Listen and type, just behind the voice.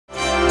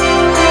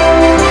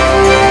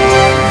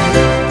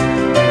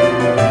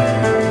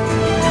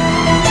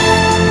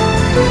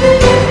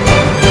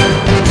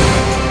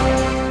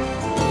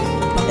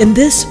In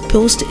this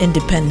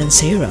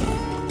post-independence era,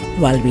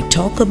 while we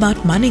talk about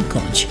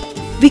Manikganj,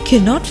 we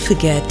cannot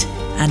forget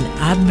an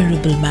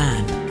admirable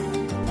man,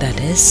 that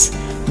is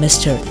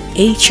Mr.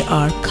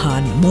 H.R.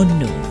 Khan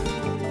Monno,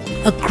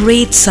 a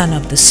great son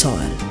of the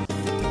soil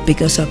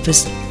because of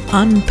his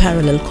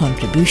unparalleled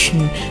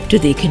contribution to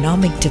the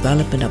economic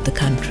development of the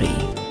country.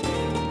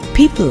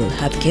 People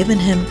have given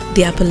him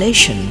the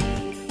appellation,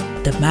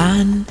 the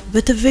man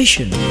with a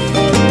vision.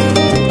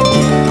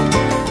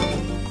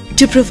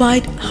 To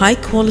provide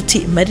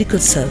high-quality medical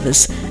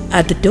service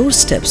at the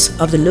doorsteps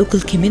of the local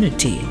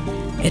community,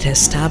 it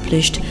has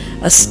established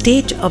a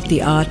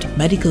state-of-the-art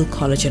medical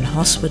college and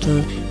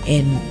hospital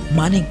in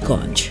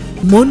Manikganj.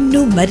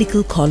 Monno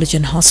Medical College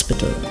and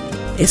Hospital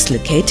is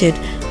located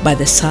by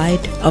the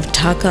side of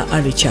Dhaka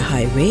Aricha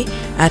Highway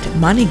at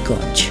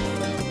Manikganj,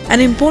 an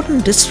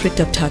important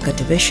district of Dhaka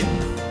Division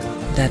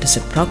that is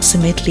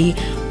approximately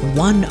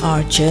 1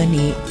 hour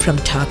journey from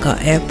Dhaka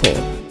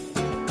Airport.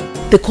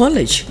 The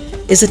college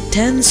is a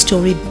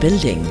 10-storied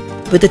building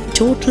with a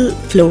total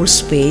floor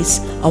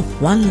space of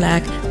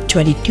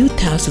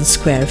 1,22,000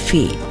 square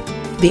feet.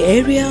 The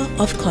area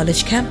of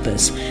college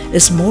campus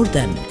is more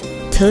than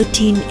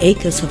 13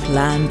 acres of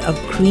land of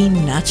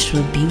green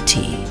natural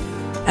beauty.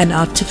 An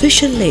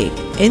artificial lake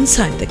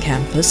inside the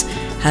campus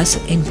has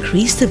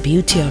increased the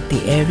beauty of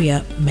the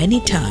area many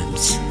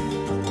times.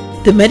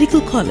 The medical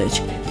college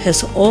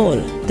has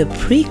all the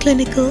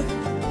preclinical,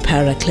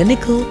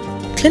 paraclinical,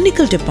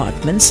 clinical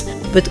departments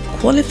with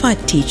qualified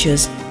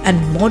teachers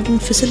and modern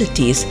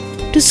facilities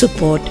to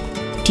support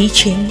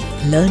teaching,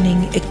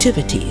 learning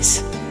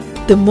activities.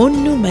 The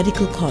Monno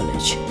Medical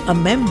College, a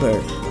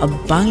member of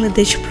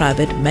Bangladesh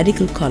Private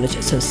Medical College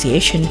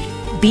Association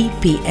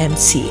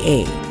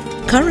 (BPMCA).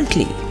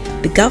 Currently,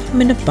 the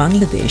government of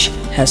Bangladesh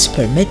has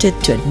permitted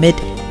to admit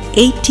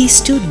 80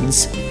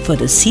 students for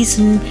the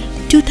season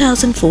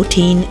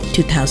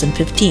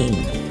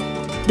 2014-2015.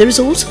 There is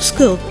also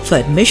scope for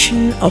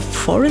admission of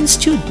foreign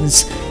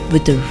students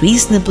with a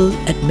reasonable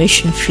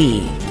admission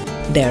fee.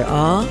 There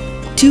are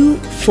 2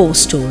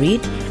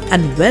 4-storied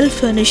and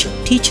well-furnished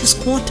teachers'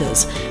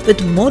 quarters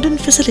with modern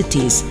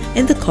facilities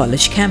in the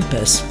college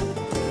campus.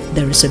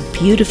 There is a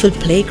beautiful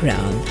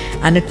playground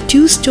and a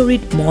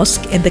 2-storied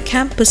mosque in the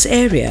campus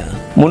area.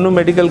 Monno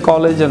Medical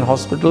College and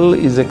Hospital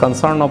is a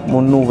concern of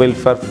Monno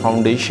Welfare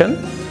Foundation.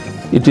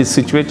 It is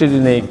situated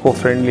in an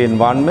eco-friendly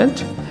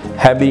environment,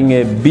 having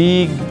a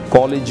big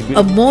college building.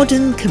 A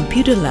modern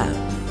computer lab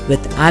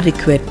with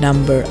adequate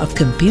number of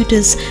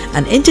computers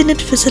and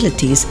internet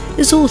facilities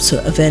is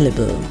also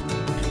available.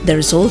 There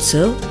is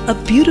also a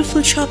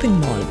beautiful shopping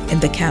mall in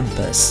the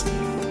campus.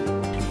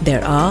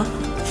 There are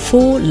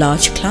 4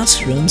 large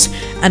classrooms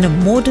and a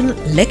modern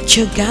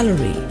lecture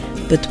gallery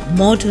with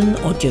modern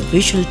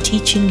audiovisual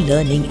teaching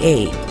learning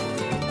aid.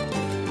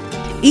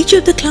 Each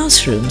of the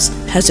classrooms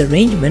has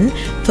arrangement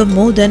for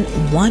more than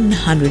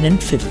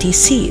 150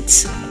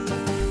 seats.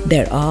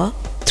 There are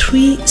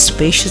 3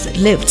 spacious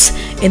lifts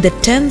in the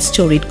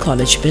 10-storied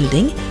college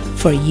building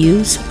for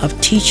use of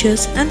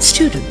teachers and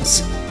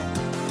students.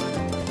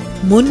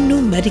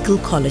 Monno Medical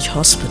College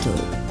Hospital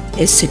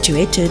is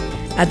situated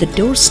at the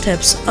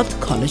doorsteps of the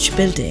college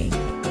building.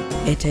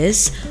 It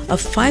is a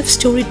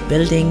 5-storied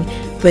building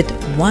with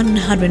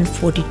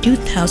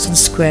 142,000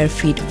 square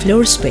feet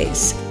floor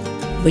space,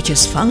 which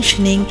is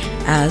functioning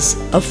as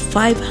a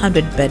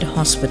 500-bed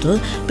hospital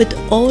with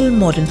all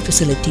modern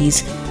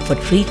facilities for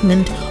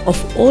treatment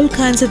of all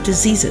kinds of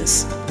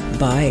diseases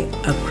by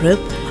a group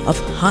of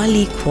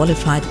highly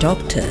qualified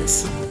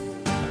doctors.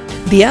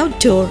 The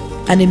outdoor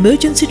and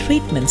emergency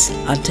treatments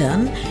are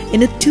done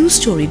in a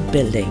 2-storied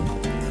building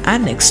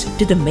annexed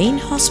to the main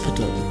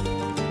hospital.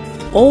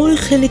 All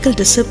clinical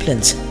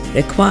disciplines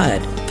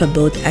required for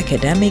both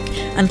academic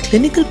and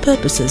clinical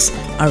purposes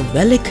are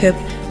well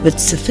equipped with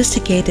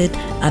sophisticated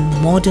and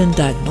modern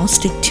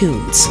diagnostic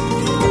tools.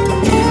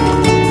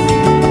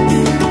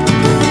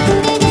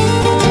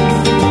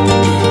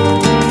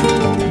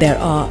 There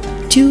are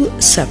 2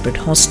 separate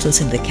hostels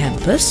in the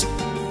campus.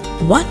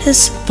 One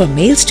is for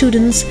male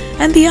students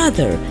and the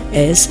other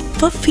is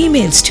for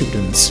female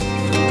students.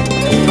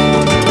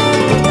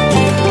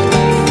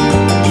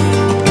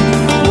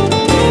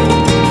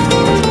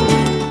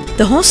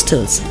 The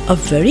hostels are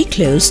very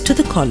close to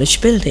the college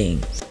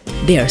building.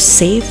 They are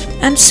safe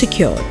and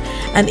secure,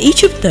 and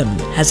each of them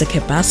has a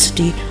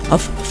capacity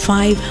of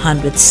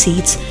 500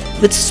 seats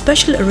with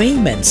special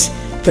arrangements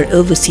for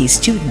overseas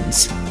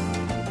students.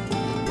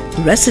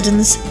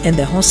 Residence in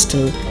the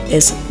hostel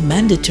is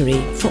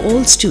mandatory for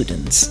all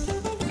students.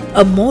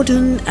 A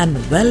modern and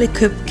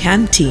well-equipped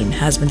canteen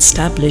has been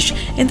established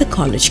in the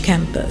college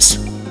campus.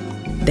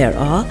 There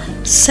are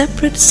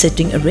separate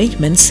sitting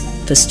arrangements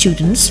for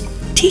students,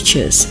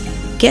 teachers,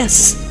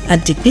 guests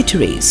and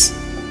dignitaries.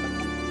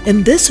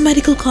 In this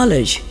medical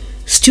college,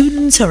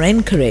 students are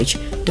encouraged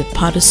to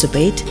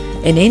participate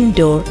in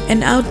indoor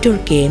and outdoor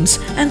games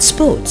and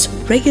sports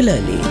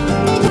regularly.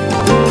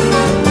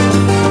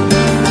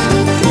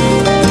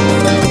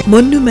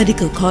 Monno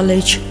Medical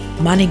College,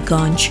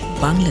 Manikganj,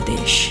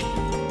 Bangladesh.